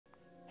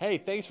Hey,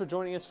 thanks for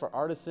joining us for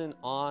Artisan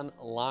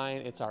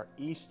Online. It's our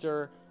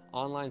Easter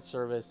online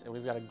service, and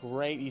we've got a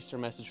great Easter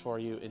message for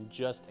you in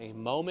just a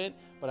moment.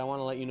 But I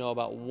want to let you know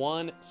about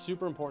one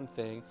super important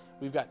thing.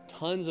 We've got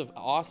tons of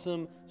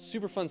awesome,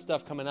 super fun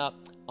stuff coming up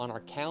on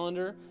our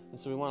calendar, and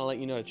so we want to let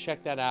you know to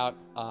check that out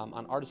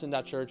on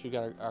artisan.church. We've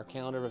got our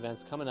calendar of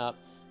events coming up.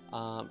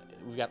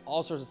 We've got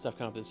all sorts of stuff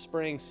coming up this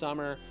spring,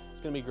 summer. It's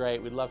going to be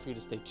great. We'd love for you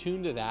to stay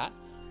tuned to that.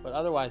 But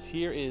otherwise,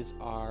 here is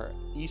our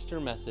Easter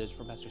message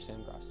from Pastor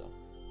Sam Grosso.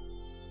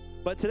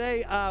 But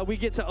today we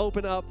get to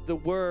open up the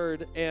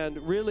Word and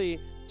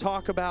really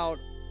talk about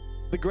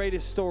the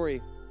greatest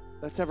story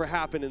that's ever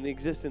happened in the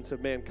existence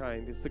of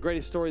mankind. It's the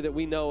greatest story that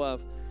we know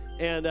of.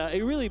 And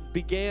it really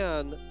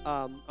began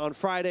on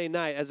Friday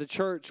night. As a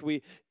church,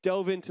 we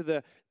dove into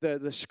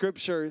the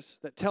scriptures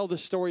that tell the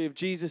story of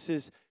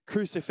Jesus'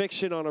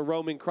 crucifixion on a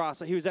Roman cross.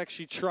 That he was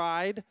actually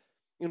tried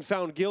and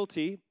found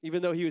guilty,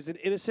 even though he was an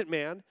innocent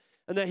man,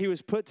 and that he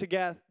was put to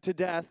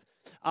death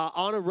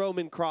on a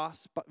Roman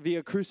cross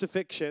via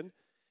crucifixion.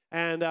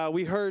 And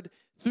we heard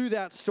through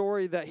that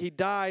story that he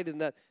died and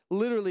that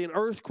literally an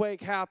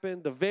earthquake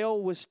happened, the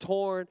veil was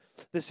torn,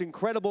 this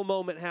incredible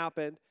moment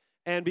happened.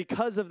 And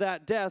because of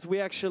that death,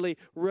 we actually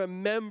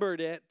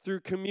remembered it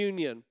through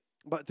communion,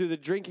 but through the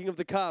drinking of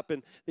the cup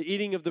and the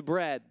eating of the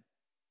bread,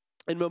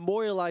 and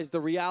memorialized the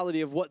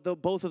reality of what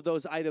both of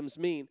those items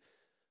mean.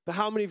 But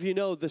how many of you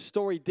know the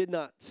story did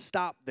not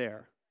stop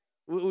there?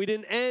 We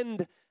didn't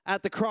end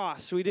at the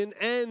cross. We didn't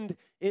end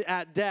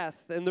at death.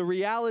 And the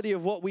reality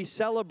of what we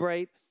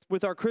celebrate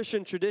with our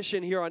Christian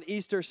tradition here on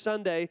Easter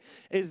Sunday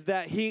is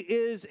that he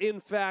is, in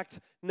fact,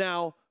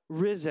 now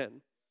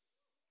risen.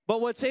 But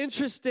what's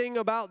interesting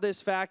about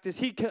this fact is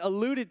he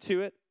alluded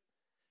to it.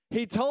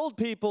 He told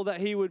people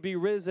that he would be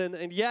risen,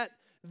 and yet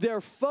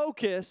their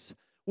focus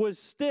was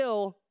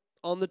still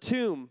on the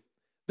tomb.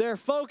 Their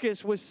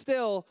focus was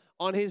still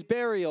on his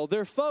burial.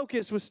 Their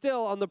focus was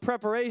still on the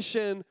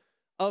preparation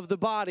of the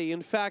body.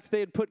 In fact, they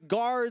had put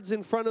guards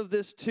in front of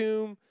this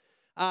tomb.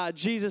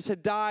 Jesus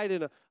had died,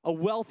 and a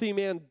wealthy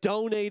man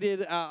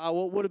donated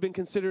what would have been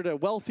considered a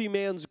wealthy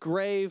man's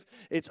grave,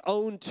 its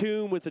own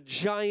tomb with a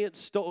giant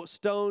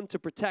stone to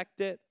protect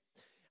it.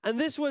 And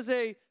this was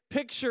a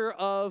picture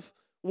of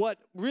what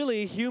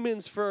really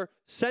humans for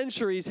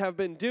centuries have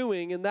been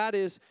doing, and that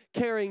is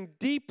caring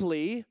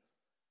deeply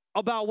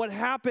about what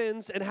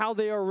happens and how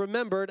they are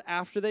remembered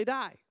after they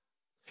die.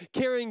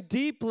 Caring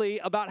deeply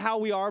about how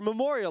we are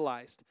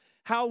memorialized,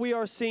 how we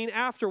are seen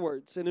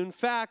afterwards. And in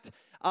fact,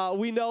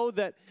 we know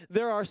that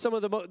there are some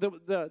of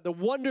the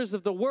wonders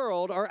of the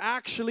world are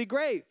actually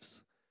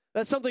graves.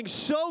 That's something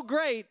so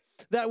great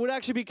that would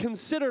actually be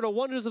considered a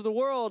wonders of the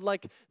world,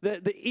 like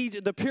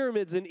the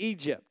pyramids in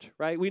Egypt,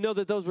 right? We know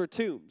that those were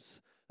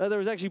tombs. That there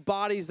was actually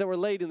bodies that were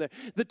laid in there.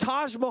 The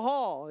Taj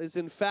Mahal is,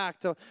 in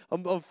fact,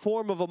 a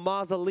form of a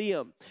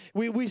mausoleum.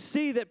 We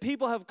see that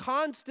people have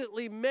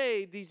constantly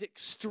made these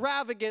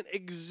extravagant,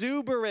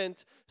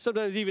 exuberant,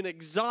 sometimes even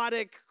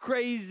exotic,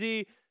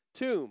 crazy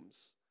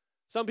tombs.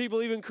 Some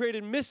people even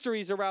created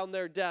mysteries around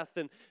their death,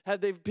 and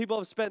people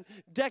have spent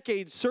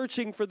decades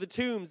searching for the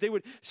tombs. They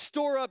would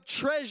store up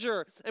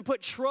treasure and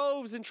put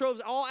troves and troves,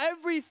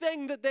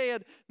 everything that they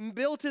had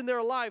built in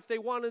their life. They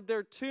wanted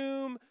their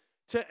tomb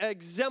to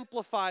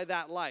exemplify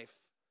that life.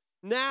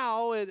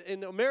 Now,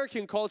 in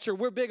American culture,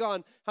 we're big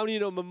on, how many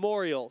of you know,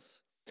 memorials,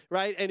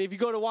 right? And if you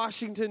go to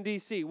Washington,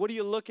 D.C., what are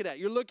you looking at?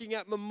 You're looking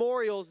at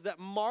memorials that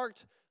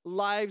marked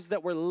lives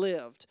that were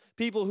lived.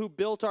 People who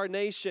built our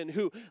nation,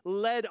 who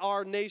led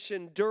our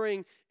nation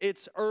during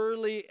its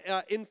early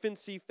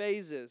infancy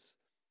phases.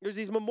 There's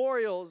these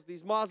memorials,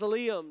 these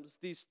mausoleums,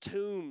 these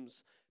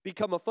tombs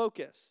become a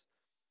focus.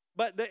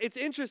 But it's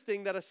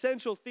interesting that a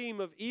central theme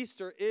of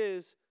Easter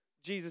is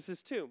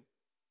Jesus' tomb.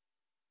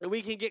 And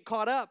we can get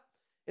caught up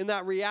in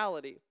that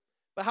reality.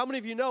 But how many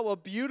of you know a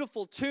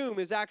beautiful tomb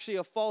is actually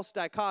a false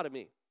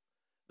dichotomy?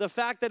 The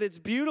fact that it's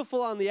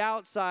beautiful on the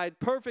outside,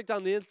 perfect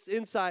on the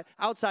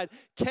outside,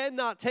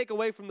 cannot take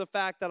away from the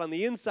fact that on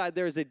the inside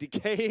there is a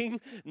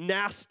decaying,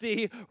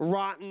 nasty,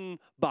 rotten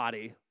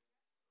body.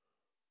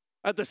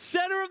 At the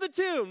center of the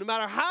tomb, no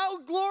matter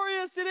how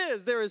glorious it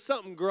is, there is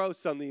something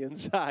gross on the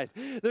inside.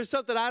 There's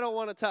something I don't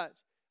want to touch.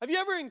 Have you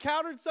ever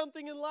encountered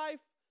something in life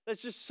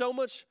that's just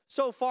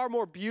so far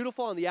more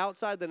beautiful on the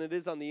outside than it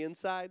is on the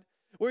inside?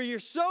 Where you're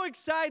so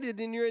excited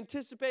and you're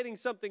anticipating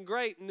something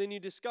great, and then you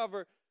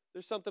discover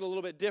there's something a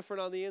little bit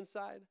different on the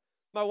inside.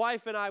 My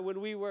wife and I, when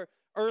we were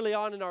early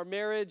on in our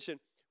marriage and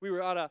we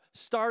were on a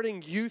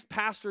starting youth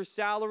pastor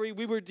salary,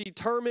 we were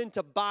determined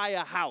to buy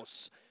a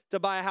house.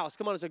 Come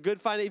on, it's a good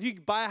finance. If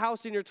you buy a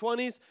house in your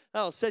 20s,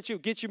 that'll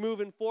get you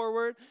moving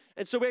forward.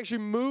 And so we actually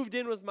moved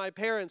in with my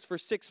parents for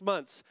 6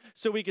 months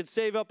so we could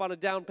save up on a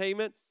down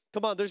payment.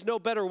 Come on, there's no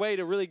better way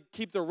to really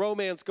keep the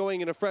romance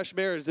going in a fresh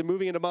marriage than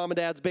moving into mom and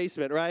dad's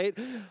basement, right?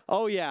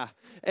 Oh, yeah.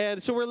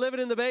 And so we're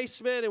living in the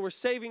basement and we're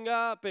saving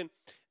up. And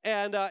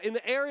in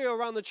the area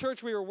around the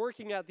church we were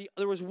working at,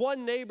 there was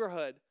one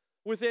neighborhood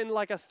within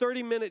like a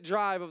 30-minute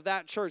drive of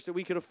that church that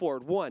we could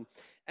afford, one.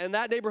 And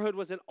that neighborhood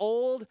was an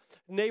old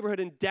neighborhood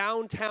in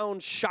downtown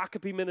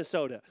Shakopee,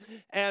 Minnesota.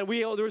 And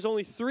there was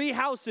only 3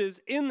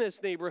 houses in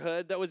this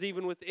neighborhood that was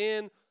even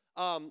within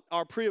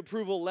our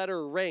pre-approval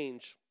letter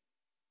range.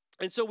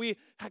 And so we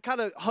kind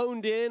of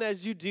honed in,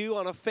 as you do,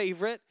 on a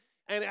favorite.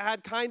 And it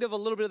had kind of a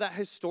little bit of that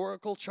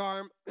historical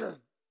charm. It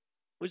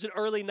was an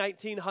early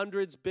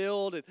 1900s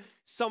build, and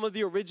some of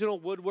the original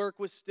woodwork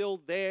was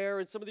still there,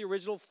 and some of the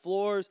original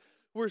floors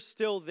were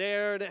still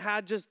there, and it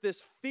had just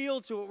this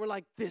feel to it. We're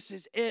like, this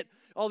is it.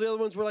 All the other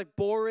ones were like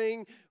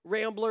boring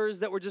ramblers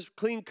that were just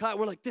clean cut.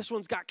 We're like, this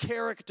one's got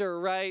character,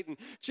 right? And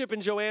Chip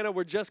and Joanna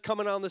were just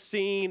coming on the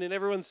scene, and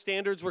everyone's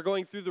standards were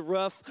going through the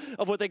roof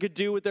of what they could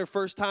do with their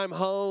first time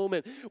home,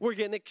 and we're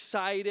getting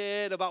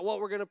excited about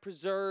what we're going to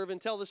preserve and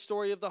tell the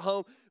story of the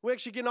home. We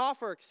actually get an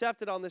offer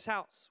accepted on this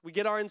house. We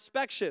get our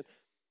inspection.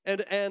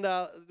 And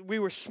we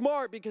were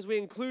smart because we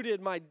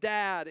included my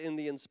dad in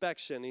the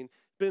inspection. He'd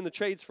been in the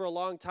trades for a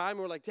long time.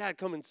 We're like, Dad,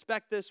 come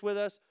inspect this with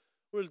us.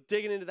 We're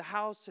digging into the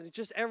house, and it's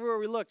just everywhere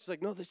we looked. It's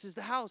like, no, this is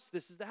the house.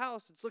 This is the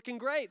house. It's looking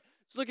great.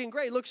 It's looking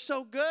great. It looks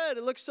so good.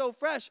 It looks so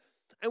fresh.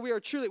 And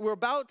we're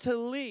about to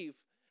leave,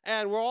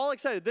 and we're all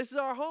excited. This is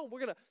our home. We're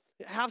going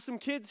to have some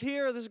kids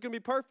here. This is going to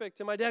be perfect.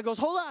 And my dad goes,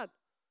 hold on.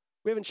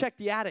 We haven't checked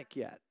the attic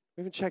yet.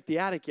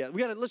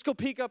 Let's go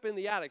peek up in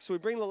the attic. So we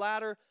bring the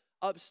ladder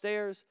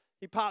upstairs.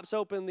 He pops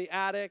open the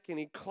attic, and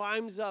he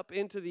climbs up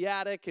into the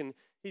attic, and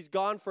he's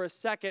gone for a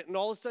second, and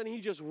all of a sudden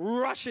he just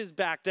rushes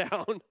back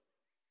down.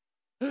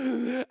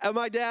 And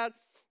my dad,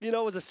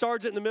 was a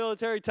sergeant in the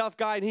military, tough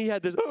guy, and he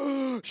had this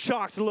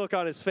shocked look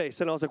on his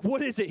face. And I was like,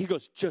 what is it? He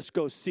goes, just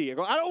go see. I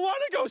go, I don't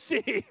want to go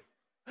see.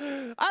 I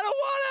don't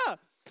want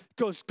to.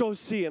 Goes, go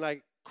see. And I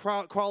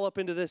crawl up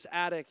into this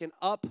attic, and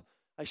up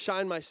I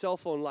shine my cell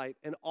phone light,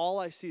 and all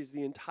I see is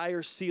the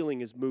entire ceiling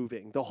is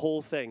moving, the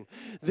whole thing.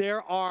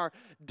 There are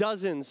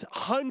dozens,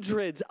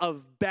 hundreds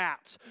of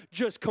bats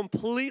just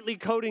completely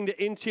coating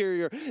the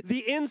interior.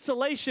 The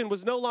insulation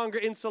was no longer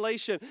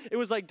insulation. It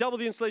was like double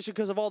the insulation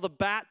because of all the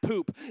bat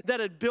poop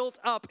that had built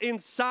up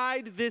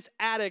inside this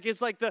attic.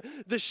 It's like the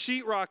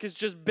sheetrock is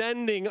just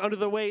bending under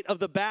the weight of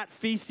the bat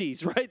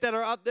feces, right, that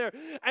are up there.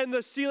 And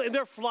the ceiling, and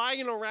they're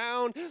flying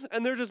around,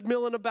 and they're just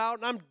milling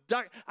about, and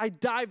I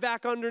dive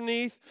back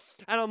underneath.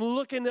 And I'm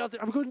looking out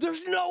there. I'm going,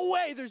 there's no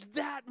way there's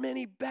that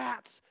many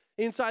bats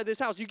inside this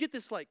house. You get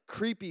this like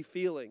creepy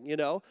feeling,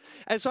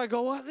 And so I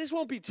go, well, this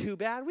won't be too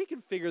bad. We can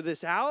figure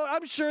this out.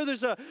 I'm sure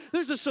there's a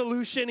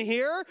solution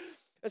here.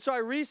 And so I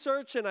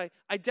research and I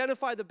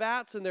identify the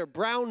bats, and they're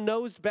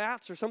brown-nosed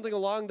bats or something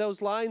along those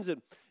lines.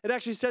 And it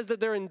actually says that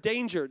they're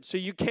endangered, so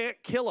you can't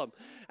kill them.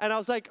 And I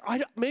was like,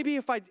 maybe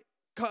if I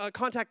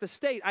contact the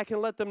state, I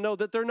can let them know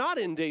that they're not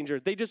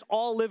endangered. They just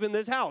all live in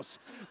this house.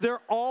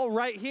 They're all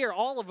right here,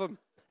 all of them.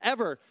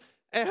 Ever.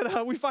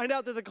 And we find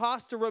out that the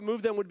cost to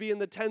remove them would be in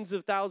the tens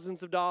of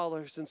thousands of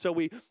dollars. And so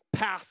we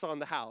pass on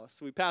the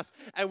house.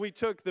 And we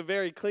took the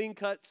very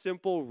clean-cut,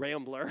 simple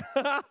Rambler.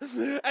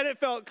 And it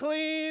felt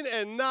clean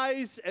and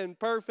nice and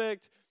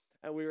perfect,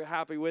 and we were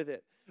happy with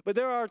it. But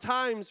there are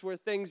times where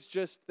things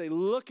they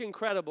look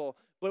incredible,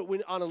 but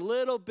when on a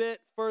little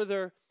bit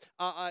further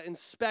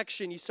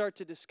inspection, you start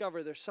to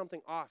discover there's something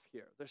off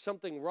here. There's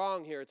something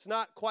wrong here. It's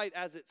not quite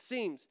as it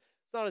seems.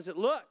 It's not as it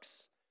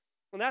looks.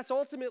 And that's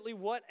ultimately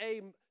what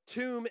a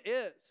tomb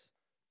is.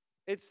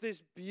 It's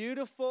this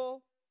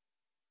beautiful,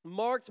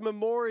 marked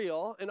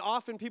memorial, and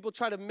often people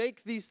try to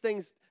make these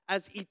things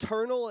as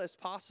eternal as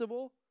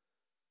possible.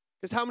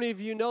 Because how many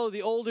of you know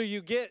the older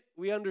you get,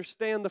 we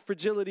understand the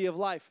fragility of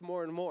life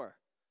more and more.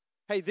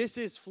 Hey, this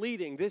is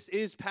fleeting. This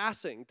is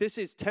passing. This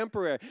is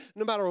temporary.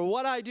 No matter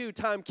what I do,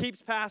 time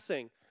keeps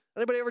passing.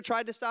 Anybody ever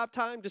tried to stop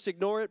time? Just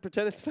ignore it,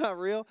 pretend it's not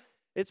real?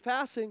 It's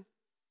passing.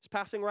 It's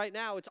passing right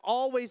now. It's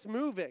always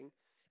moving.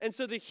 And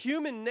so the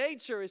human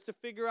nature is to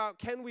figure out,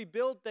 can we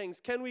build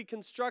things? Can we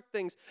construct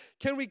things?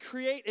 Can we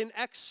create an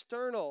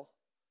external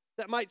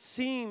that might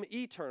seem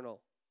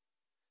eternal,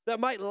 that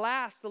might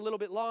last a little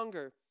bit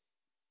longer?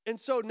 And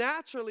so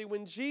naturally,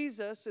 when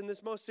Jesus, in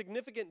this most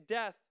significant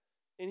death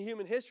in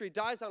human history,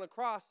 dies on a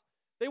cross,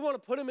 they want to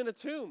put him in a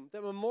tomb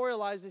that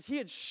memorializes he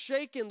had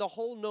shaken the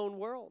whole known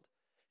world.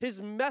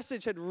 His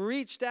message had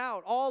reached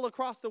out all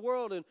across the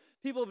world, and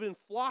people have been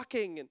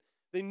flocking, and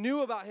they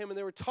knew about him, and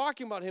they were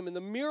talking about him and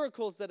the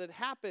miracles that had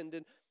happened.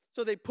 And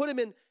so they put him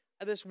in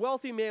this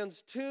wealthy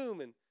man's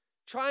tomb and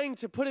trying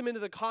to put him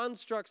into the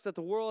constructs that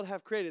the world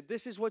have created.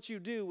 This is what you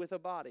do with a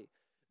body.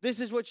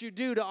 This is what you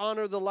do to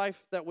honor the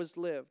life that was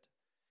lived.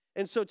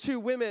 And so 2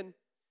 women,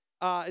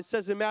 it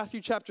says in Matthew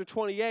chapter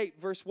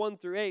 28, verse 1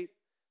 through 8,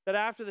 that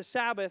after the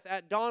Sabbath,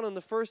 at dawn on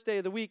the first day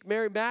of the week,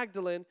 Mary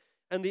Magdalene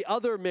and the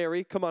other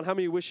Mary, come on, how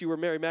many wish you were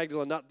Mary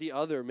Magdalene, not the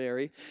other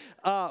Mary,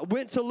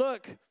 went to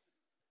look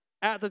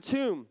at the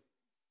tomb.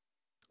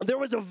 There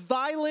was a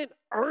violent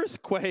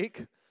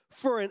earthquake,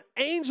 for an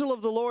angel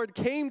of the Lord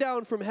came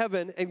down from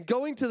heaven, and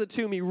going to the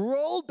tomb, he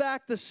rolled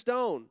back the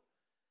stone,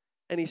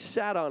 and he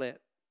sat on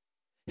it.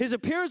 His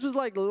appearance was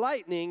like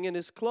lightning, and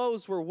his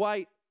clothes were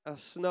white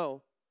as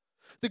snow.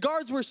 The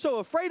guards were so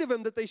afraid of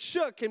him that they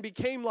shook and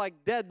became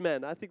like dead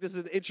men. I think this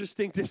is an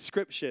interesting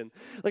description.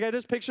 Like, I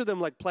just picture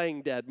them like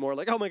playing dead more.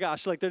 Like, oh my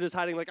gosh, like they're just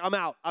hiding, like, I'm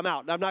out. I'm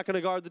not going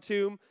to guard the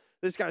tomb.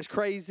 This guy's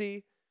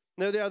crazy.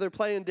 And there they are, they're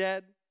playing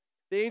dead.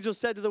 The angel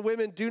said to the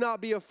women, do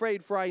not be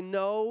afraid, for I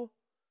know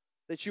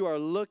that you are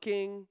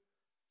looking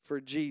for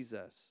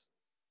Jesus,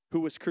 who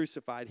was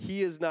crucified.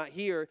 He is not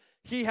here.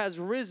 He has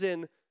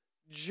risen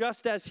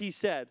just as he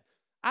said.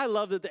 I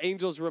love that the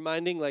angel's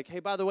reminding, like, hey,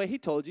 by the way, he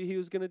told you he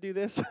was going to do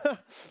this.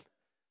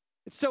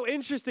 It's so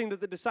interesting that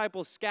the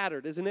disciples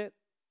scattered, isn't it?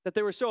 That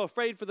they were so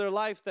afraid for their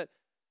life that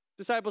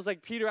disciples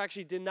like Peter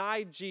actually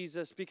denied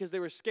Jesus because they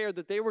were scared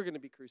that they were going to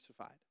be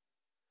crucified.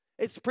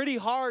 It's pretty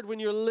hard when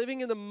you're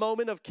living in the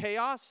moment of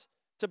chaos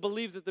to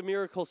believe that the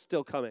miracle's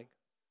still coming.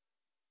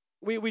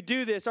 We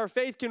do this. Our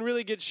faith can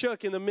really get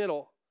shook in the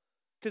middle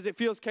because it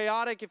feels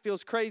chaotic, it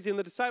feels crazy, and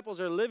the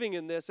disciples are living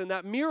in this, and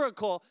that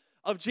miracle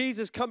of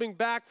Jesus coming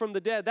back from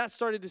the dead, that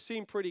started to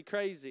seem pretty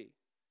crazy.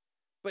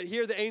 But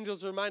here the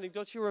angel's reminding,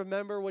 don't you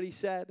remember what he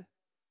said?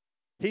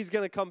 He's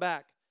going to come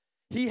back.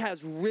 He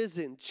has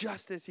risen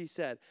just as he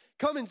said.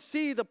 Come and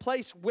see the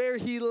place where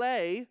he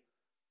lay.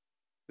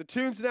 The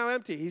tomb's now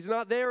empty. He's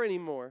not there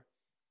anymore.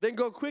 Then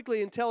go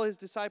quickly and tell his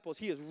disciples,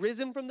 he has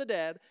risen from the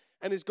dead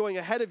and is going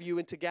ahead of you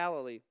into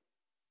Galilee.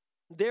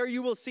 There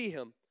you will see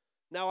him.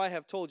 Now I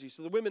have told you.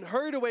 So the women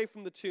hurried away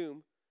from the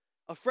tomb,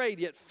 afraid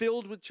yet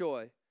filled with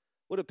joy.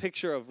 What a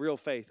picture of real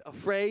faith.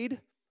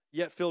 Afraid,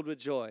 yet filled with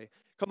joy.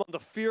 Come on, the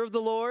fear of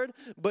the Lord,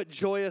 but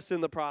joyous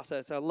in the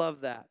process. I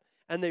love that.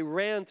 And they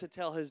ran to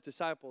tell his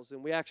disciples.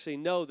 And we actually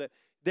know that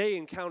they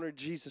encountered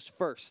Jesus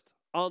first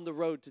on the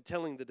road to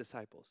telling the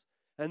disciples.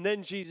 And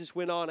then Jesus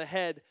went on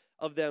ahead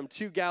of them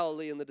to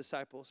Galilee, and the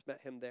disciples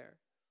met him there.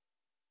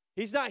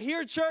 He's not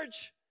here,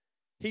 church.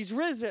 He's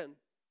risen.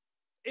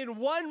 In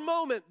one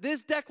moment,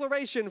 this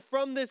declaration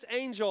from this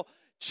angel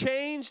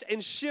changed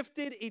and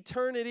shifted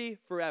eternity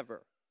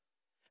forever.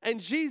 And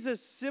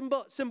Jesus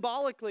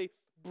symbolically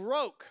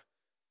broke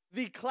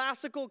the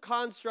classical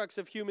constructs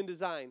of human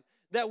design,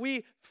 that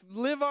we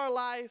live our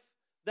life,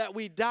 that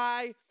we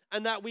die,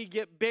 and that we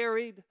get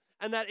buried,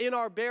 and that in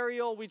our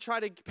burial we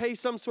try to pay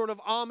some sort of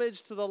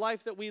homage to the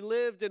life that we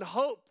lived and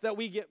hope that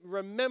we get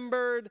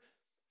remembered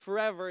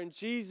forever. And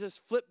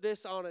Jesus flipped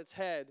this on its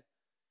head.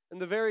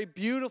 And the very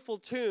beautiful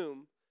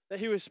tomb that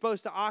he was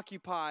supposed to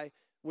occupy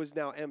was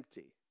now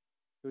empty.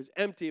 It was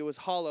empty, it was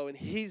hollow, and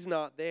he's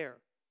not there.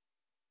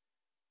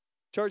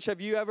 Church,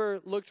 have you ever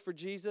looked for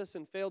Jesus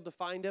and failed to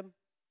find him?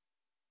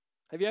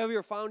 Have you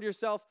ever found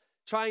yourself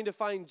trying to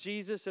find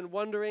Jesus and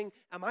wondering,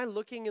 am I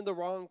looking in the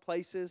wrong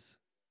places?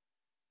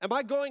 Am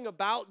I going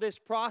about this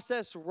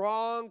process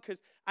wrong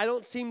because I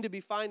don't seem to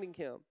be finding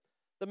him?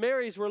 The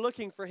Marys were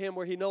looking for him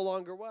where he no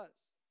longer was.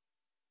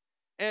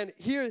 And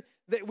here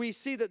that we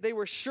see that they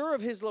were sure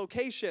of his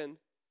location,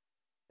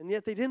 and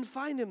yet they didn't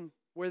find him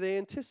where they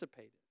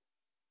anticipated.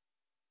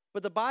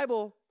 But the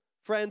Bible,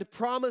 friend,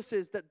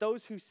 promises that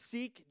those who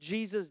seek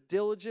Jesus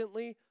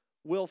diligently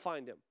will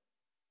find him.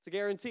 It's a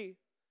guarantee.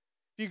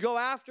 If you go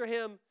after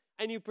him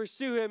and you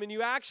pursue him and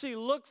you actually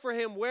look for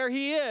him where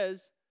he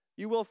is,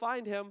 you will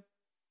find him.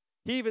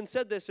 He even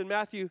said this in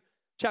Matthew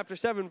chapter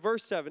 7,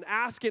 verse 7.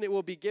 Ask and it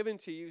will be given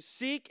to you.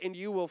 Seek and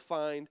you will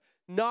find.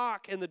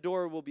 Knock and the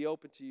door will be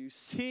open to you.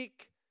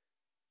 Seek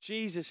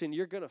Jesus and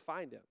you're going to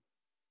find him.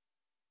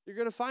 You're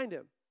going to find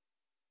him.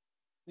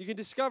 You can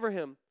discover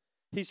him.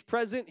 He's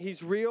present.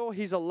 He's real.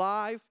 He's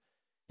alive.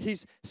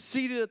 He's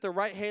seated at the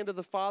right hand of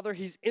the Father.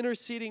 He's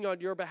interceding on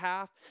your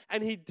behalf.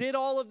 And he did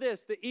all of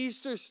this, the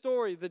Easter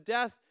story, the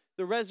death,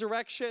 the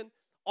resurrection,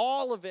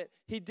 all of it.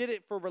 He did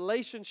it for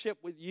relationship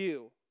with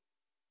you.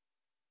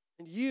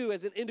 And you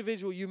as an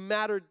individual, you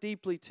matter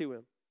deeply to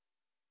him.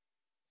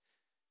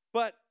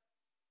 But,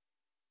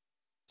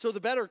 so the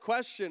better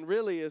question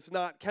really is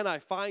not, can I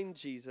find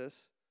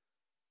Jesus?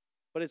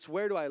 But it's,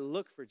 where do I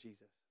look for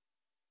Jesus?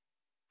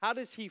 How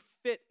does he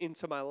fit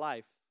into my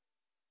life?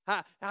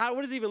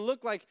 What does it even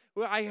look like?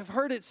 Well, I have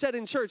heard it said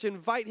in church,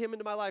 invite him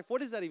into my life.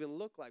 What does that even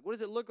look like? What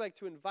does it look like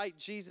to invite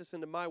Jesus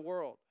into my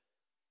world?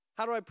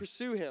 How do I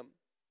pursue him?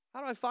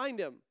 How do I find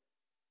him?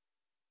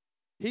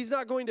 He's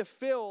not going to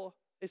fill,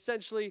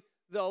 essentially,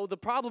 though, the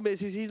problem is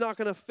he's not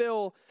going to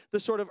fill the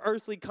sort of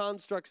earthly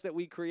constructs that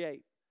we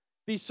create,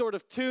 these sort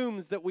of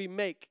tombs that we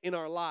make in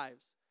our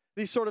lives,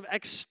 these sort of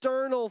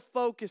external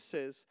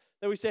focuses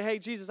that we say, hey,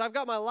 Jesus, I've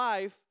got my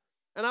life,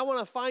 and I want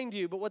to find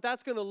you, but what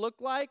that's going to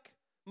look like,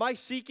 my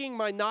seeking,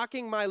 my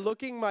knocking, my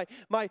looking,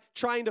 my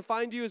trying to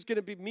find you is going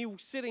to be me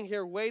sitting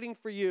here waiting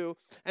for you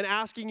and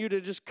asking you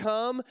to just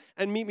come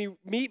and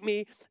meet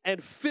me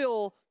and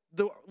fill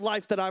the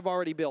life that I've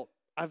already built.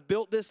 I've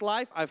built this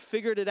life. I've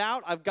figured it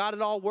out. I've got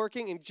it all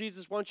working. And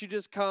Jesus wants you to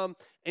just come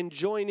and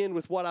join in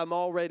with what I'm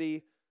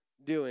already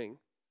doing.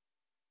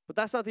 But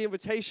that's not the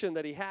invitation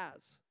that he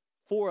has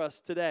for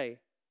us today.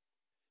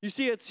 You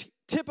see, it's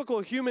typical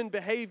human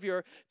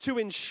behavior to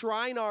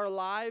enshrine our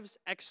lives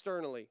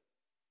externally.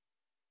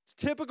 It's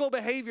typical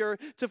behavior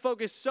to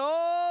focus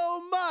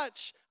so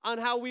much on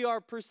how we are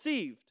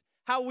perceived,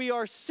 how we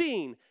are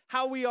seen,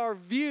 how we are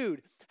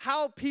viewed,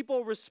 how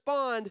people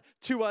respond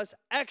to us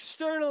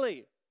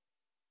externally.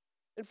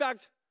 In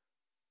fact,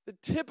 the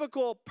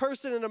typical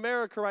person in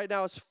America right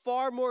now is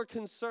far more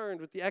concerned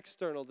with the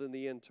external than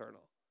the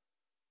internal.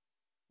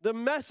 The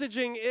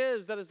messaging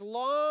is that as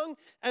long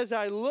as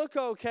I look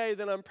okay,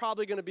 then I'm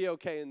probably going to be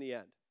okay in the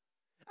end.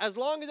 As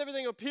long as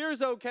everything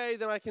appears okay,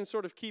 then I can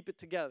sort of keep it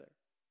together.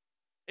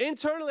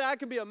 Internally, I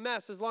can be a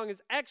mess as long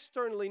as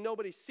externally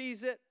nobody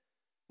sees it,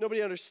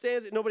 nobody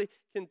understands it, nobody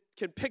can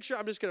picture it.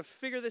 I'm just going to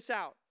figure this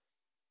out.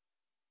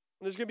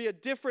 And there's going to be a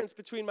difference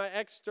between my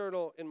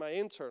external and my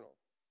internal.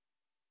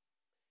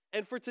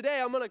 And for today,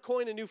 I'm going to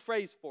coin a new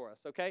phrase for us,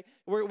 okay?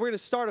 We're going to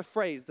start a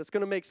phrase that's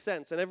going to make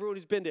sense. And everyone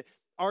who's been to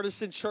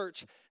Artisan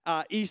Church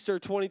Easter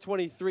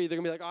 2023, they're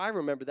going to be like, oh, I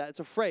remember that. It's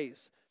a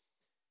phrase.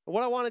 And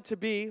what I want it to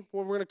be,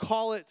 what we're going to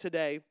call it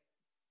today,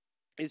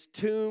 is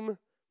tomb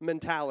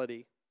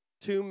mentality.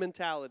 Tomb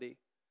mentality.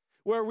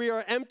 Where we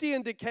are empty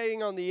and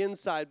decaying on the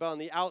inside, but on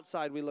the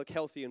outside we look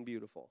healthy and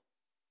beautiful.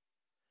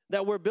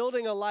 That we're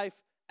building a life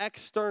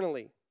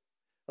externally.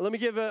 Let me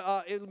give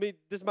this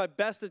is my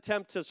best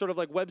attempt to sort of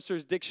like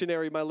Webster's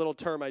dictionary, my little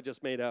term I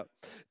just made up.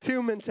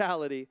 Tomb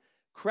mentality.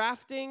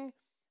 Crafting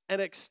an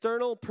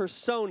external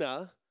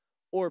persona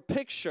or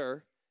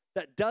picture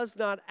that does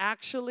not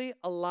actually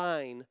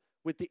align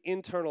with the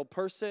internal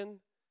person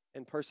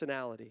and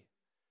personality.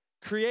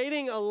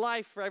 Creating a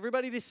life for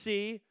everybody to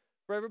see,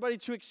 for everybody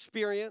to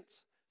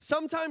experience,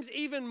 sometimes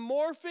even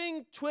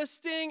morphing,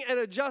 twisting, and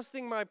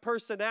adjusting my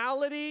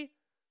personality,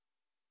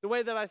 the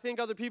way that I think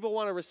other people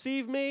want to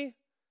receive me,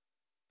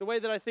 the way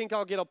that I think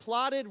I'll get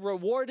applauded,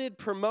 rewarded,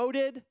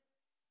 promoted.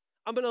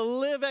 I'm going to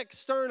live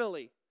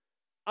externally.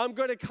 I'm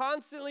going to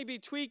constantly be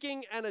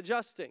tweaking and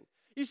adjusting.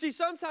 You see,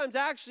 sometimes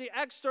actually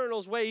external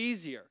is way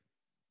easier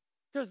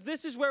because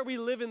this is where we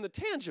live in the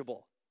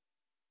tangible.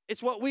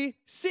 It's what we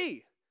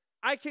see.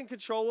 I can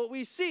control what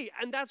we see,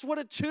 and that's what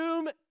a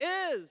tomb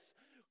is.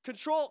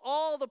 Control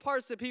all the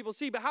parts that people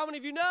see, but how many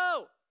of you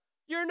know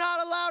you're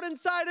not allowed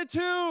inside a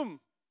tomb?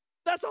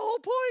 That's the whole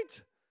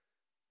point.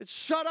 It's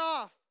shut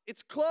off.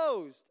 It's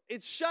closed.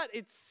 It's shut.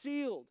 It's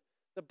sealed.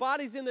 The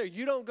body's in there.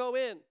 You don't go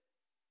in.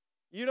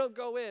 You don't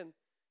go in.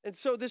 And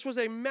so this was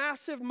a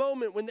massive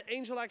moment when the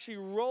angel actually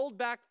rolled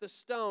back the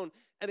stone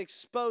and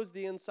exposed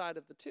the inside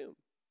of the tomb.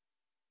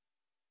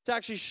 To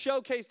actually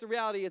showcase the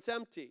reality, it's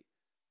empty.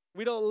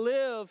 We don't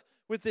live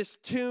with this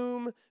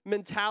tomb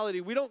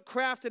mentality. We don't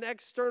craft an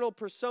external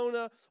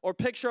persona or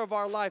picture of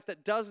our life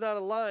that does not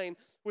align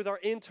with our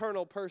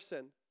internal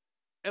person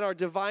and our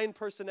divine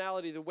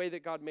personality, the way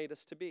that God made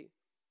us to be.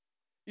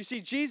 You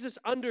see, Jesus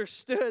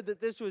understood that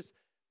this was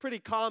pretty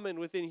common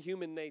within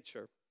human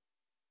nature.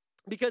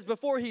 Because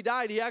before he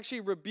died, he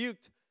actually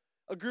rebuked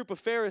a group of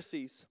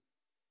Pharisees.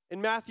 In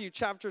Matthew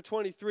chapter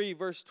 23,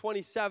 verse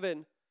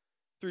 27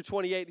 through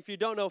 28. If you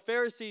don't know,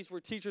 Pharisees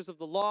were teachers of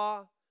the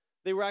law.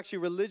 They were actually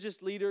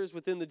religious leaders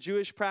within the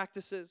Jewish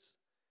practices.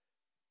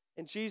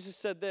 And Jesus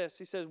said this.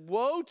 He says,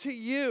 "Woe to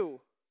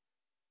you,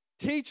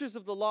 teachers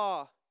of the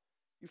law,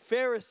 you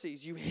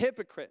Pharisees, you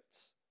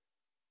hypocrites.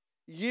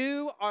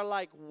 You are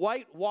like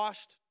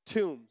whitewashed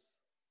tombs."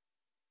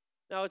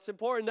 Now, it's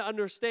important to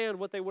understand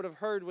what they would have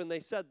heard when they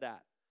said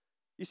that.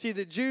 You see,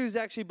 the Jews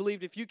actually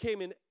believed if you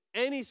came in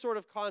any sort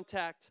of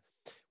contact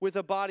with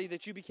a body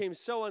that you became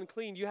so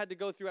unclean, you had to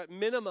go through at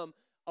minimum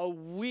a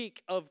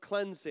week of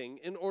cleansing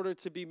in order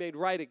to be made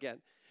right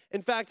again.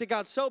 In fact, it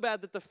got so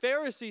bad that the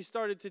Pharisees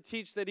started to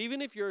teach that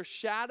even if your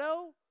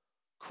shadow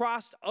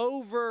crossed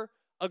over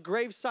a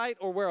gravesite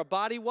or where a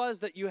body was,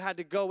 that you had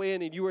to go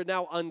in and you were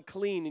now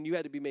unclean and you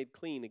had to be made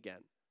clean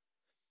again.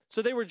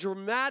 So they were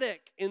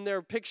dramatic in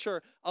their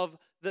picture of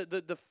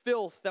the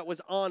filth that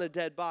was on a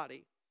dead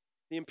body,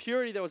 the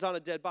impurity that was on a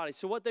dead body.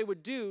 So what they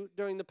would do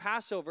during the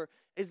Passover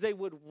is they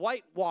would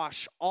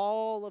whitewash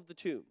all of the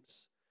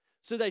tombs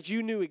so that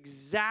you knew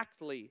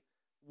exactly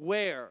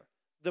where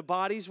the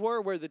bodies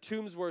were, where the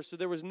tombs were, so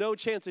there was no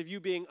chance of you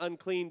being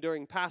unclean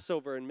during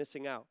Passover and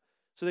missing out.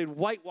 So they'd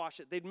whitewash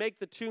it. They'd make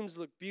the tombs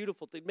look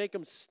beautiful. They'd make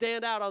them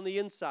stand out on the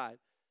inside,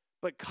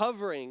 but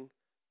covering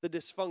the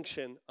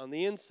dysfunction on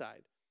the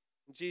inside.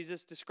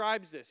 Jesus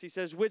describes this. He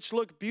says, which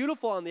look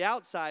beautiful on the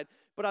outside,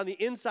 but on the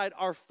inside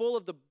are full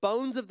of the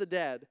bones of the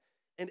dead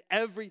and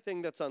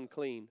everything that's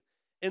unclean.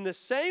 In the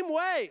same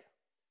way,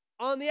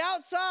 on the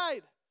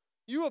outside,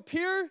 you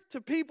appear to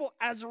people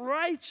as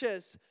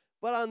righteous,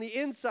 but on the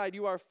inside,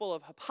 you are full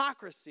of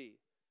hypocrisy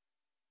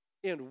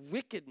and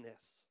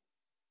wickedness.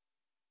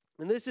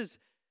 And this is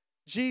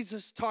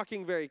Jesus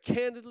talking very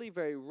candidly,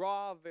 very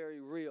raw, very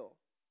real.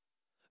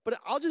 But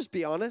I'll just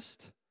be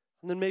honest,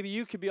 and then maybe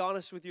you could be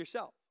honest with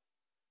yourself.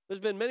 There's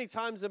been many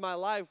times in my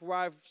life where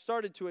I've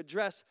started to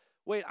address,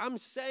 wait, I'm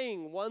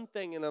saying one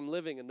thing and I'm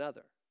living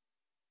another.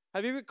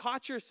 Have you ever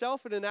caught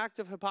yourself in an act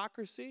of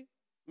hypocrisy?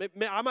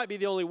 I might be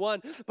the only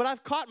one, but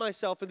I've caught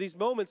myself in these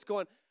moments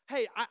going,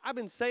 hey, I've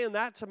been saying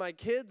that to my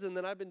kids and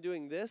then I've been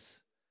doing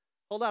this.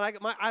 Hold on,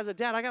 as a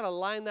dad, I got to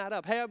line that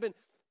up. Hey, I've been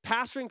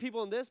pastoring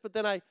people in this, but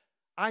then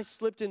I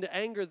slipped into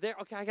anger there.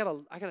 Okay, I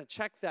gotta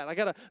check that. I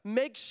got to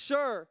make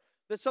sure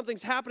that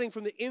something's happening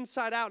from the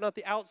inside out, not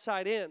the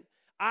outside in.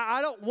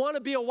 I don't want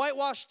to be a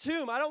whitewashed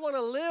tomb. I don't want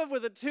to live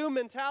with a tomb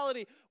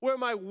mentality where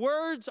my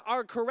words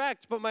are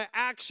correct, but my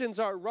actions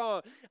are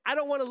wrong. I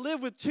don't want to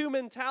live with tomb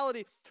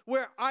mentality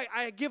where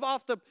I give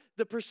off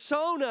the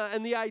persona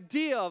and the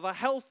idea of a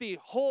healthy,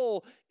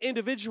 whole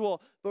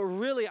individual, but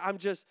really I'm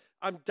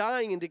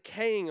dying and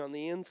decaying on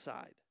the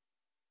inside.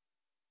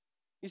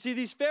 You see,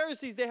 these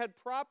Pharisees, they had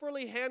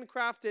properly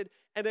handcrafted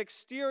an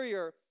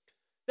exterior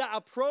that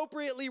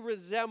appropriately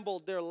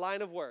resembled their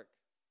line of work,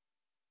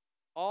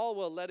 all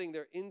while letting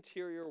their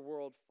interior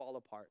world fall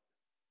apart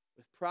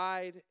with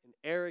pride and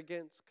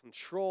arrogance,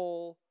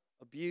 control,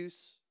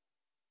 abuse.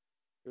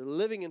 They're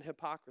living in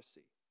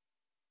hypocrisy.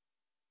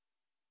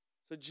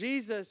 So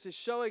Jesus is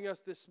showing us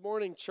this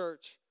morning,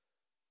 church,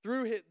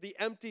 through the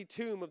empty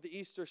tomb of the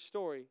Easter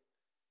story,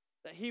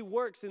 that he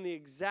works in the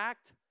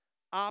exact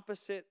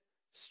opposite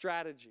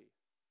strategy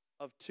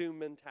of tomb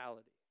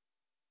mentality.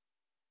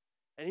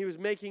 And he was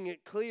making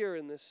it clear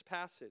in this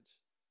passage.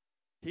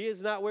 He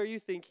is not where you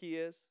think he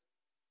is.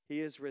 He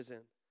is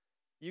risen.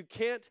 You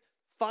can't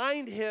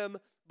find him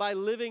by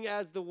living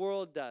as the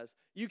world does.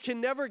 You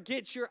can never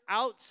get your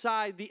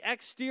outside, the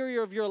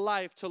exterior of your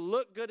life, to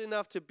look good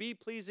enough, to be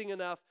pleasing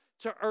enough,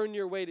 to earn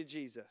your way to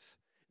Jesus.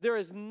 There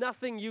is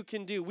nothing you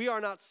can do. We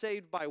are not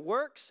saved by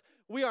works.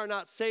 We are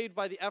not saved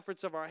by the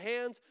efforts of our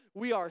hands.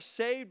 We are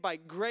saved by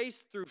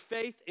grace through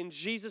faith in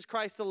Jesus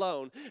Christ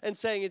alone, and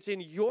saying it's in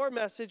your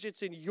message,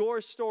 it's in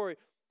your story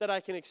that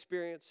I can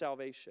experience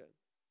salvation.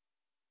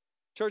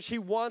 Church, he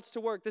wants to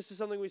work. This is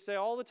something we say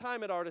all the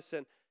time at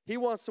Artisan. He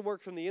wants to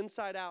work from the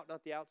inside out,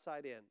 not the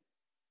outside in.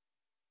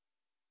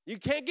 You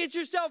can't get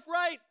yourself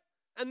right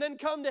and then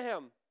come to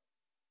him.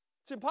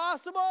 It's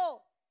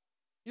impossible.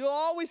 You'll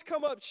always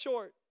come up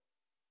short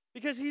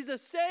because he's a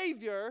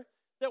Savior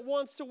that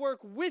wants to work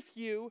with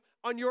you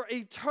on your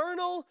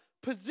eternal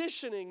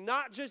positioning,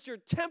 not just your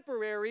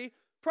temporary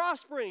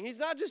prospering. He's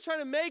not just trying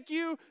to make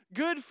you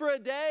good for a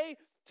day,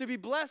 to be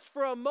blessed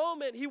for a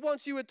moment. He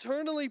wants you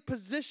eternally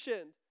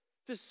positioned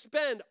to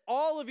spend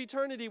all of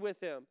eternity with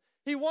him.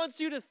 He wants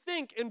you to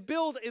think and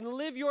build and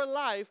live your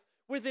life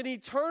with an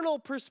eternal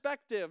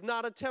perspective,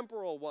 not a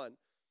temporal one.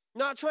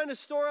 Not trying to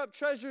store up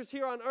treasures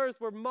here on earth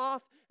where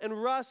moth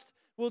and rust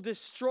will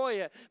destroy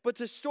it, but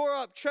to store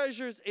up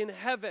treasures in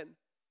heaven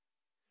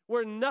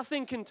where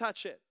nothing can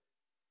touch it.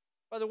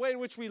 By the way in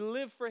which we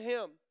live for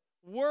him,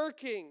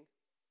 working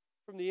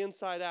from the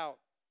inside out.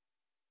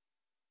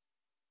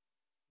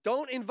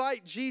 Don't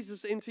invite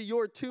Jesus into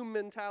your tomb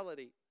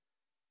mentality.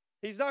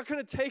 He's not going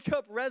to take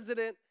up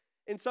residence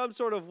in some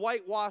sort of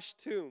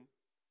whitewashed tomb.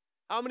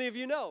 How many of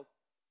you know?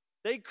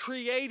 They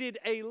created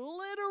a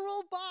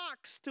literal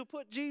box to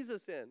put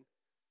Jesus in.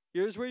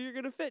 Here's where you're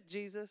going to fit,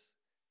 Jesus.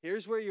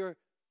 Here's where your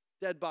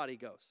dead body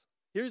goes.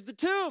 Here's the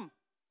tomb.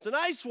 It's a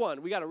nice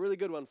one. We got a really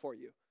good one for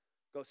you.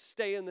 Go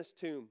stay in this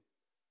tomb.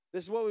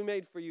 This is what we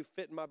made for you.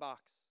 Fit in my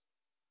box.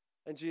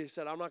 And Jesus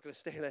said, I'm not going to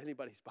stay in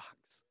anybody's box.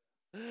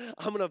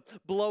 I'm going to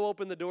blow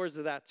open the doors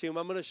of that tomb.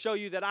 I'm going to show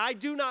you that I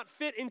do not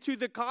fit into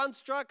the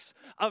constructs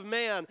of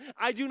man.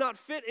 I do not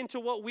fit into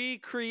what we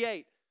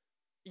create.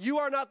 You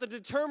are not the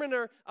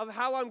determiner of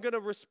how I'm going to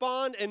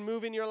respond and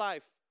move in your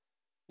life.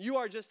 You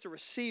are just to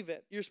receive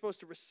it. You're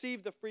supposed to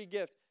receive the free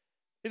gift.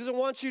 He doesn't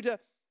want you to,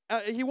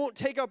 he won't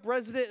take up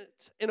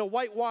residence in a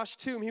whitewashed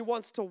tomb. He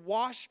wants to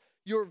wash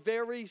your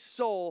very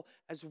soul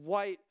as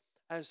white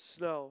as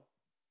snow.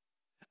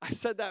 I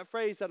said that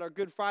phrase at our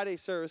Good Friday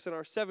service, and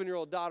our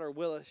 7-year-old daughter,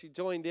 Willa, she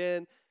joined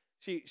in.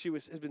 She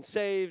has been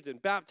saved and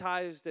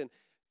baptized, and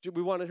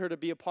we wanted her to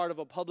be a part of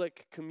a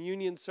public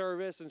communion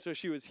service, and so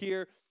she was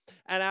here.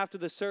 And after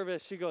the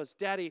service, she goes,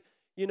 Daddy,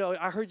 you know,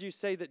 I heard you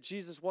say that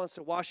Jesus wants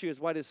to wash you as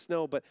white as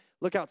snow, but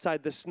look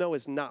outside. The snow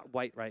is not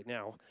white right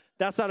now.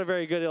 That's not a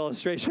very good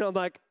illustration. I'm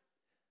like,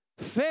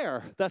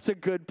 fair. That's a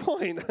good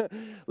point.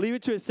 Leave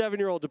it to a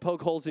 7-year-old to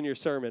poke holes in your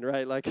sermon,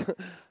 right? Like,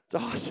 it's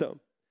awesome.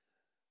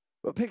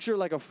 But picture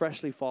like a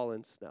freshly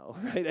fallen snow,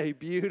 right? A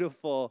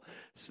beautiful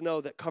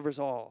snow that covers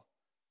all.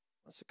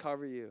 Wants to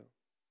cover you.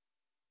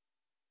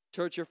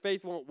 Church, your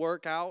faith won't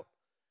work out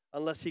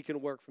unless he can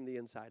work from the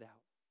inside out.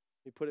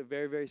 We put it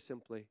very, very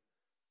simply.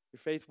 Your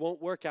faith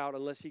won't work out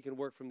unless he can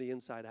work from the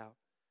inside out.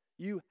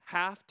 You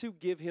have to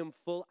give him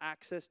full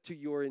access to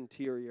your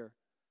interior.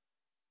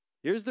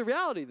 Here's the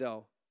reality,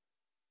 though.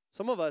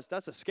 Some of us,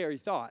 that's a scary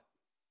thought.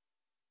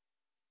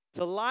 It's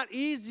a lot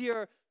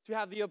easier to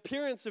have the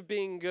appearance of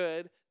being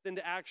good than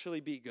to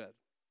actually be good.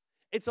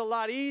 It's a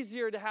lot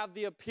easier to have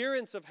the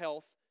appearance of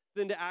health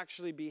than to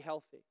actually be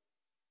healthy.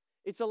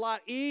 It's a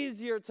lot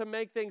easier to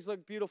make things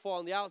look beautiful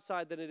on the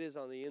outside than it is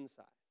on the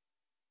inside.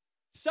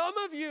 Some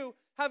of you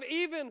have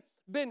even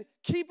been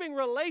keeping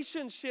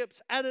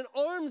relationships at an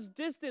arm's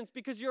distance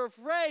because you're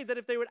afraid that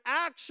if they would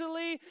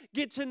actually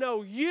get to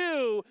know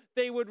you,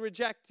 they would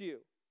reject you.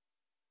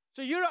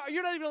 So you're not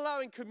even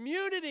allowing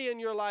community in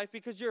your life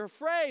because you're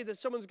afraid that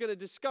someone's going to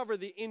discover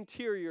the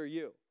interior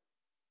you,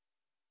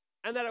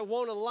 and that it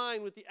won't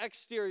align with the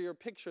exterior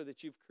picture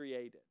that you've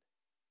created.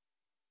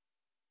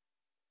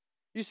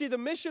 You see, the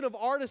mission of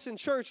Artisan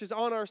Church is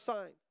on our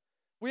sign.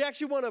 We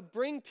actually want to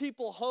bring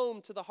people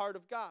home to the heart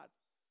of God.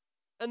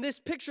 And this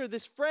picture,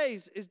 this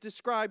phrase is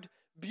described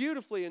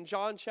beautifully in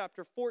John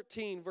chapter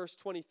 14, verse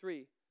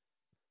 23.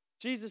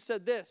 Jesus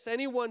said this,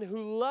 anyone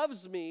who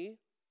loves me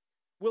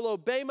will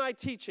obey my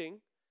teaching,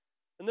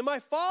 and then my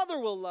Father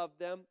will love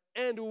them,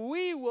 and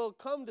we will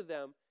come to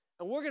them,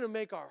 and we're going to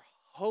make our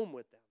home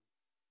with them.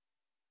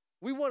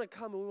 We want to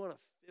come and we want to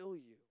fill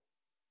you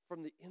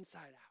from the inside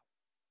out.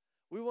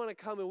 We want to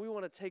come and we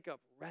want to take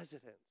up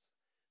residence.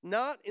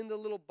 Not in the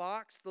little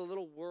box, the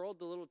little world,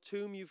 the little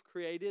tomb you've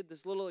created,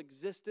 this little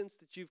existence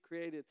that you've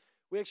created.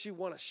 We actually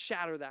want to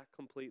shatter that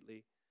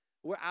completely.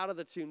 We're out of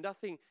the tomb.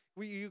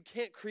 You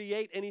can't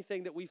create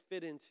anything that we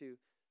fit into.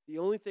 The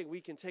only thing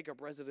we can take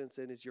up residence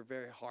in is your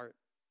very heart,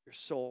 your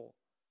soul,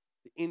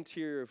 the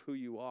interior of who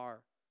you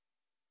are.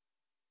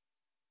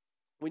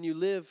 When you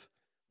live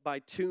by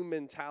tomb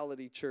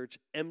mentality, church,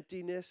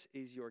 emptiness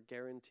is your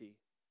guarantee.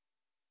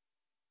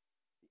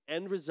 The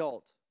end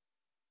result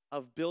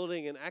of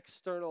building an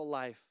external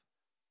life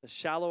that's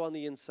shallow on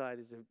the inside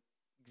is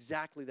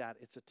exactly that.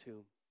 It's a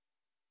tomb.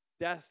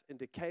 Death and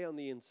decay on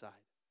the inside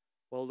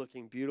while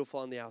looking beautiful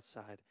on the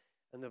outside.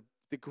 And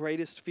the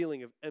greatest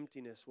feeling of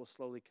emptiness will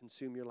slowly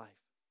consume your life.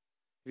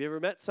 Have you ever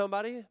met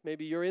somebody?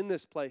 Maybe you're in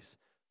this place.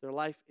 Their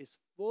life is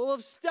full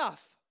of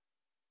stuff,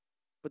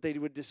 but they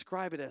would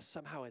describe it as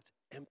somehow it's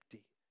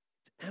empty.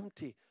 It's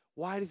empty.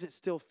 Why does it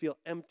still feel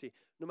empty?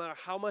 No matter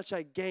how much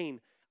I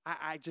gain,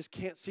 I just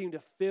can't seem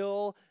to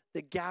fill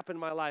the gap in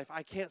my life.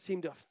 I can't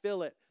seem to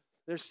fill it.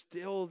 There's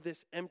still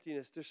this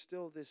emptiness. There's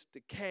still this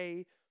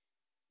decay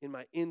in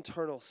my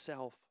internal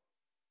self.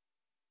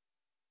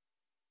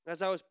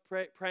 As I was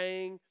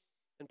praying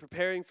and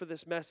preparing for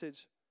this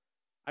message,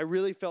 I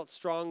really felt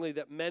strongly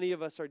that many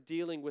of us are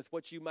dealing with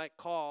what you might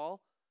call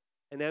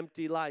an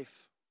empty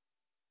life.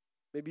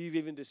 Maybe you've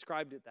even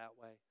described it that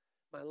way.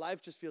 My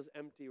life just feels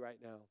empty right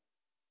now.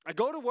 I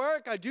go to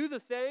work, I do the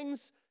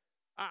things,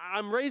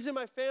 I'm raising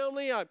my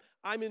family,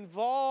 I'm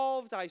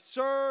involved, I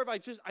serve, I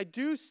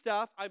do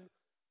stuff,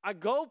 I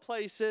go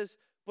places,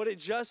 but it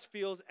just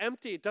feels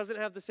empty. It doesn't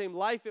have the same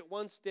life it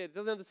once did. It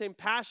doesn't have the same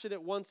passion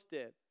it once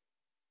did.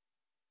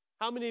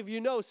 How many of you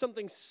know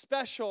something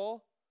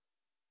special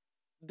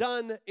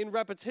done in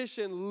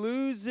repetition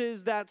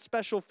loses that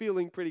special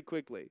feeling pretty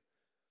quickly?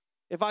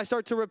 If I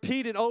start to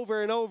repeat it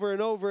over and over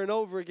and over and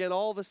over again,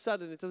 all of a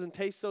sudden it doesn't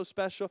taste so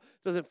special,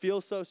 it doesn't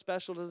feel so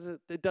special,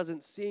 it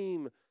doesn't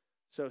seem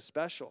so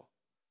special.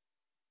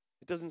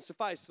 It doesn't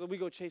suffice. So we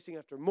go chasing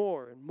after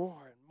more and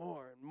more and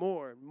more and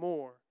more and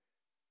more.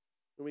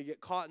 And we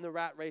get caught in the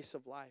rat race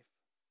of life.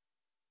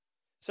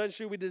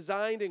 Essentially, we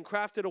designed and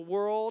crafted a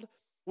world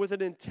with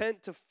an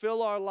intent to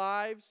fill our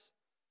lives,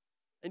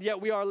 and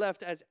yet we are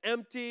left as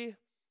empty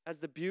as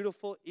the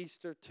beautiful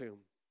Easter tomb.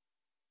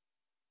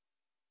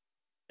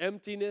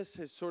 Emptiness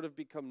has sort of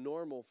become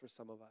normal for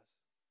some of us.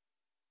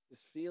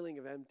 This feeling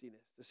of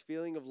emptiness, this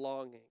feeling of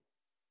longing.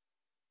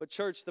 But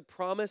church, the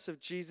promise of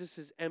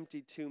Jesus'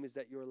 empty tomb is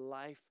that your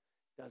life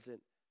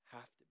doesn't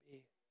have to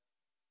be.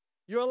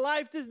 Your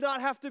life does not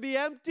have to be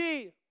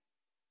empty.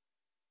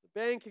 The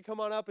band can come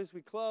on up as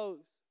we close.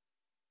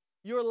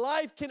 Your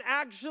life can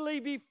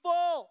actually be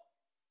full.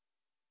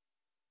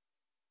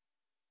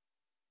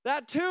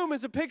 That tomb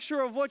is a picture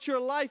of what your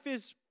life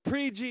is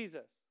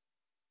pre-Jesus.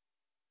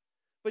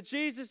 But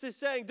Jesus is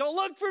saying, don't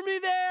look for me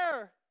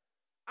there.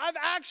 I've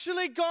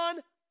actually gone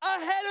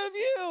ahead of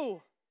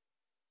you.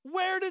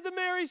 Where did the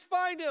Marys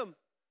find him?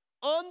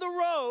 On the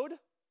road,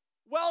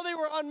 while they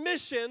were on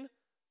mission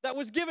that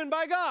was given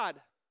by God.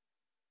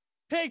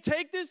 Hey,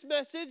 take this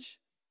message,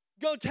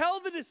 go tell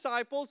the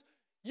disciples,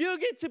 you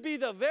get to be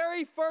the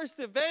very first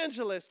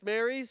evangelist,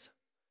 Marys.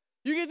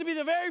 You get to be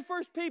the very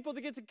first people that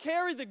get to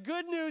carry the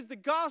good news, the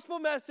gospel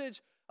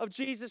message of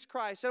Jesus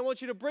Christ. And I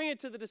want you to bring it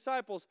to the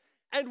disciples.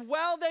 And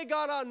while they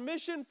got on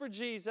mission for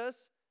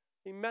Jesus,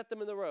 he met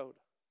them in the road.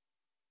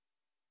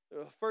 They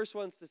were the first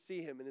ones to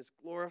see him in his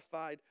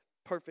glorified,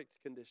 perfect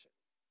condition.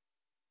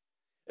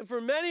 And for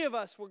many of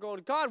us, we're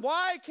going, God,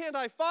 why can't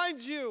I find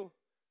you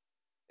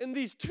in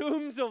these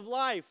tombs of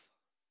life?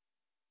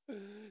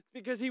 It's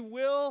because he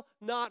will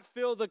not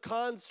fill the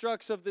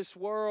constructs of this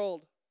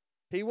world.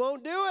 He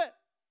won't do it.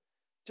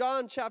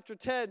 John chapter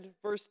 10,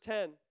 verse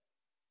 10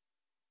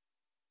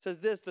 says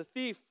this, the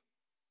thief,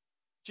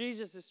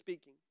 Jesus is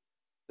speaking,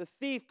 the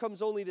thief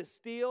comes only to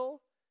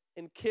steal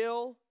and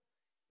kill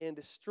and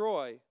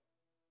destroy.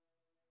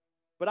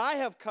 But I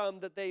have come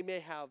that they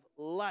may have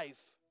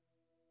life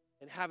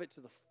and have it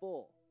to the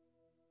full.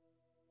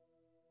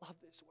 Love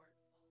this word.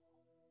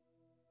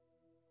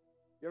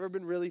 You ever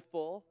been really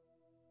full?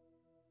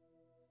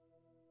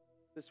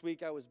 This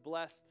week I was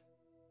blessed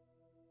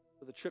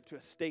with a trip to a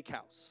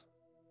steakhouse.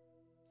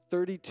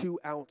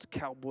 32-ounce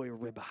cowboy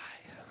ribeye.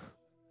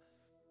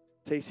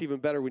 Tastes even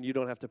better when you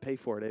don't have to pay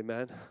for it,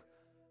 amen?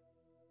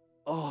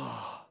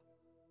 Oh,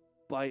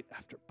 bite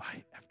after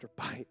bite after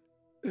bite.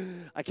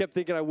 I kept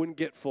thinking I wouldn't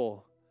get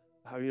full.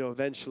 how,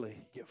 eventually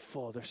you get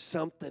full. There's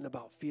something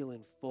about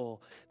feeling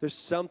full. There's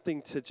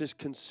something to just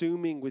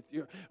consuming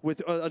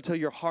until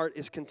your heart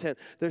is content.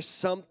 There's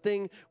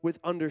something with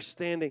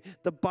understanding.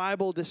 The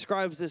Bible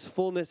describes this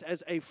fullness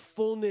as a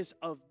fullness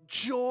of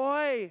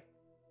joy.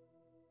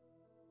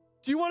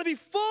 Do you want to be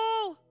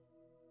full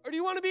or do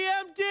you want to be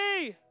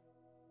empty?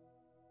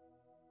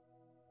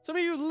 Some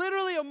of you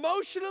literally,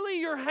 emotionally,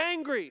 you're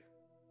hangry.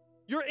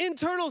 Your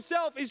internal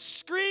self is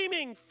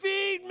screaming,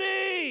 feed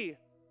me.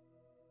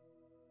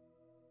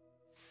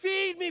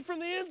 Feed me from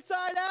the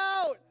inside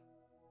out.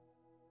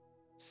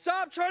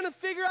 Stop trying to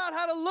figure out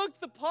how to look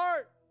the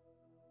part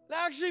and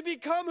actually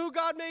become who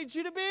God made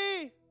you to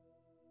be.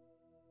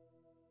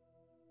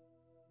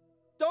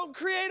 Don't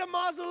create a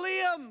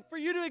mausoleum for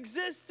you to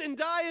exist and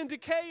die and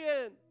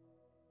decay in,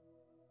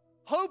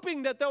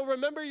 hoping that they'll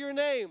remember your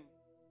name.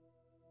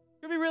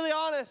 To be really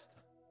honest.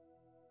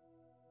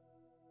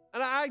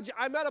 And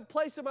I'm at a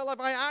place in my life,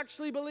 I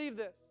actually believe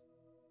this.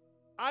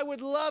 I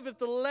would love if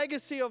the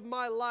legacy of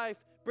my life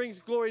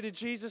brings glory to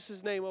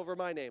Jesus' name over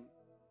my name.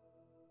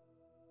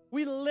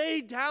 We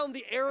lay down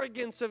the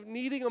arrogance of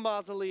needing a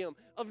mausoleum,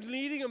 of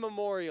needing a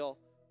memorial,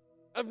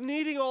 of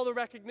needing all the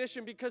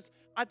recognition, because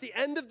at the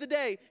end of the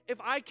day, if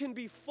I can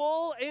be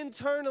full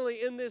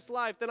internally in this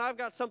life, then I've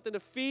got something to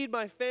feed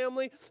my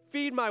family,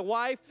 feed my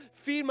wife,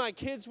 feed my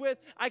kids with.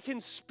 I can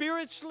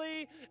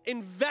spiritually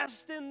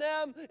invest in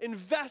them,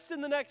 invest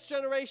in the next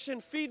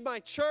generation, feed my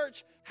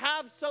church,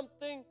 have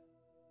something.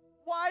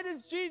 Why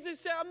does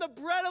Jesus say, I'm the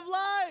bread of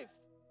life?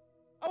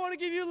 I want to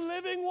give you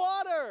living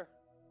water.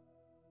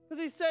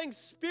 Because he's saying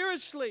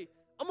spiritually,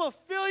 I'm going to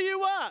fill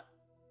you up.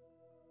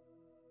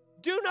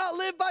 Do not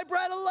live by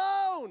bread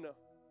alone.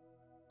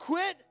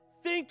 Quit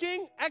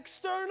thinking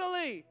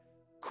externally.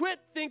 Quit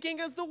thinking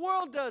as the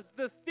world does.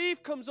 The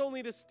thief comes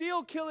only to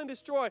steal, kill, and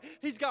destroy.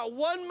 He's got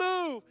one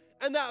move,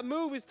 and that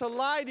move is to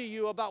lie to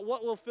you about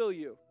what will fill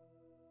you.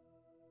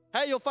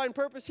 Hey, you'll find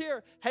purpose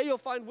here. Hey, you'll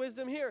find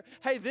wisdom here.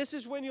 Hey, this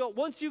is when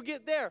once you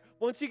get there,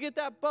 once you get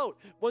that boat,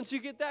 once you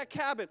get that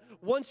cabin,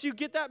 once you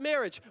get that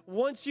marriage,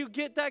 once you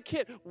get that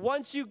kid,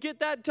 once you get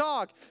that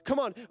dog. Come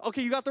on.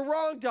 Okay, you got the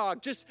wrong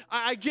dog.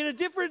 I get a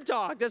different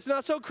dog that's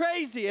not so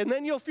crazy, and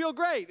then you'll feel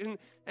great.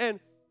 And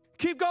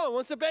keep going.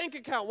 Once the bank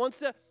account,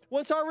 once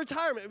our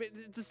retirement. I mean,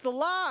 it's the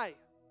lie.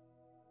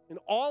 And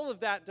all of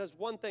that does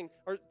one thing,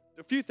 or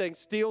a few things: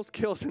 steals,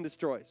 kills, and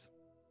destroys.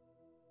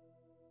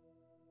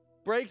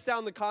 Breaks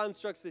down the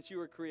constructs that you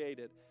were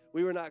created.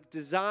 We were not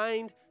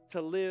designed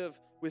to live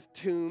with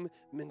tomb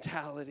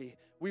mentality.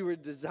 We were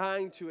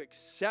designed to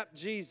accept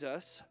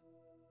Jesus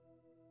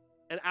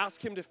and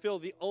ask him to fill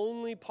the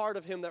only part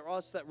of him that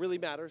really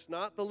matters,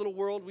 not the little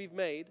world we've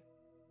made.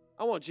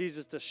 I want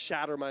Jesus to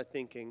shatter my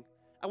thinking.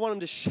 I want him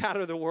to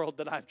shatter the world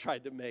that I've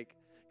tried to make,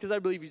 because I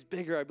believe he's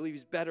bigger, I believe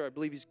he's better, I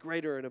believe he's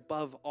greater and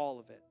above all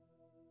of it.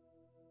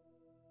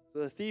 So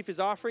the thief is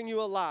offering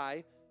you a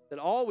lie that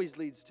always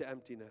leads to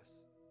emptiness.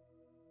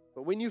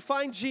 But when you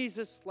find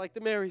Jesus, like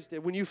the Marys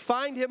did, when you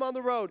find him on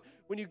the road,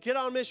 when you get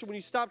on mission, when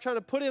you stop trying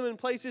to put him in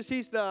places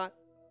he's not,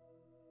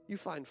 you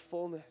find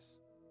fullness.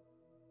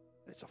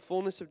 And it's a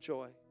fullness of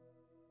joy.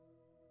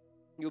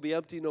 You'll be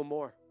empty no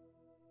more.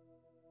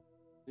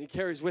 And he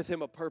carries with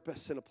him a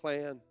purpose and a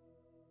plan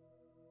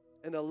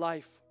and a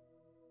life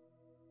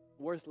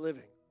worth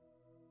living.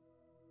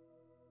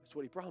 That's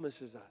what he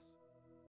promises us.